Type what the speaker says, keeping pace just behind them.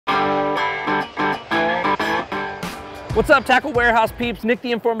What's up, Tackle Warehouse peeps? Nick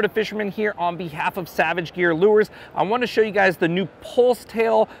the Informative Fisherman here on behalf of Savage Gear Lures. I want to show you guys the new pulse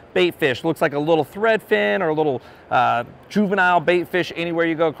tail bait fish. Looks like a little thread fin or a little juvenile bait fish anywhere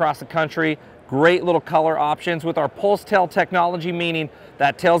you go across the country. Great little color options with our pulse tail technology, meaning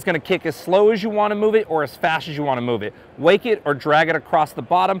that tail's gonna kick as slow as you wanna move it or as fast as you wanna move it. Wake it or drag it across the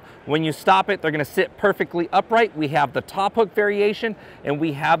bottom. When you stop it, they're gonna sit perfectly upright. We have the top hook variation and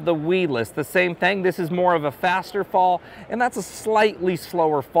we have the weedless. The same thing, this is more of a faster fall and that's a slightly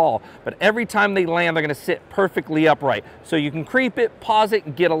slower fall. But every time they land, they're gonna sit perfectly upright. So you can creep it, pause it,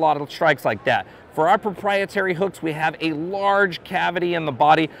 and get a lot of strikes like that. For our proprietary hooks, we have a large cavity in the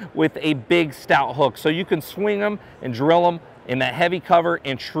body with a big stout hook. So you can swing them and drill them in that heavy cover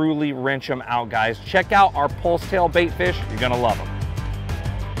and truly wrench them out, guys. Check out our pulse tail bait fish. You're gonna love them.